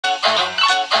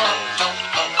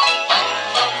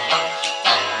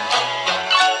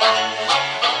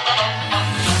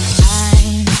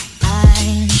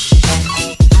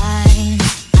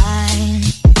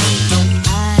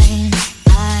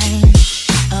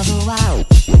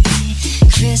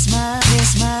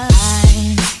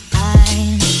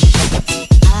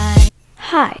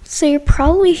So you're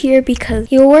probably here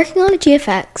because you were working on a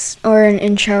GFX or an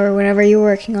intro or whatever you were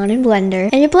working on in Blender,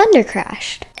 and your Blender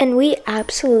crashed. And we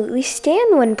absolutely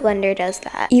stand when Blender does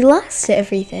that. You lost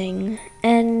everything.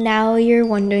 And now you're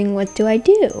wondering, what do I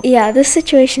do? Yeah, this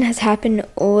situation has happened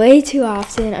way too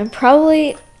often. I'm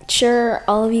probably sure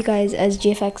all of you guys as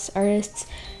GFX artists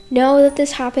know that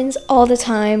this happens all the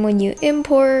time when you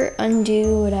import,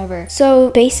 undo, whatever. So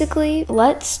basically,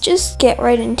 let's just get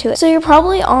right into it. So you're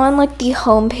probably on like the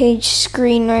homepage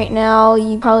screen right now.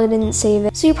 You probably didn't save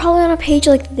it. So you're probably on a page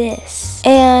like this.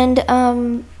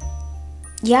 And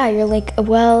yeah, you're like,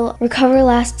 well, recover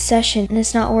last session, and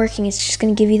it's not working. It's just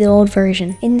gonna give you the old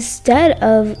version. Instead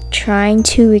of trying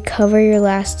to recover your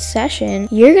last session,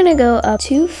 you're gonna go up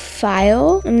to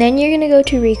File, and then you're gonna go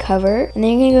to Recover, and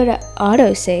then you're gonna go to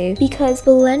Autosave, because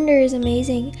Blender is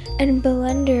amazing, and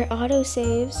Blender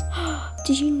autosaves.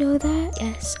 Did you know that?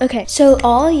 Yes. Okay, so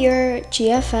all your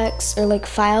GFX or like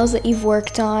files that you've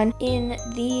worked on in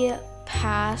the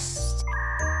past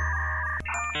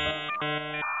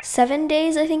 7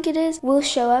 days, I think it is, will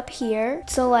show up here.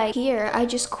 So like here, I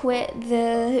just quit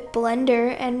the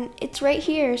Blender and it's right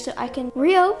here, so I can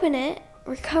reopen it,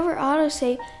 recover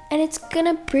autosave, and it's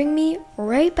gonna bring me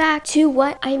right back to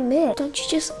what I missed. Don't you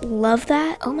just love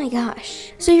that? Oh my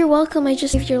gosh. So you're welcome. I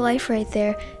just saved your life right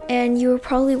there. And you were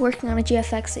probably working on a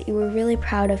GFX that you were really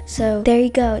proud of. So there you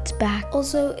go, it's back.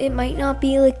 Also, it might not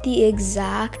be like the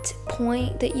exact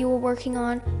point that you were working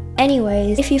on.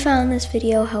 Anyways, if you found this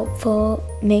video helpful,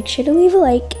 make sure to leave a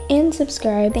like and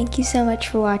subscribe. Thank you so much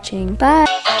for watching.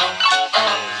 Bye!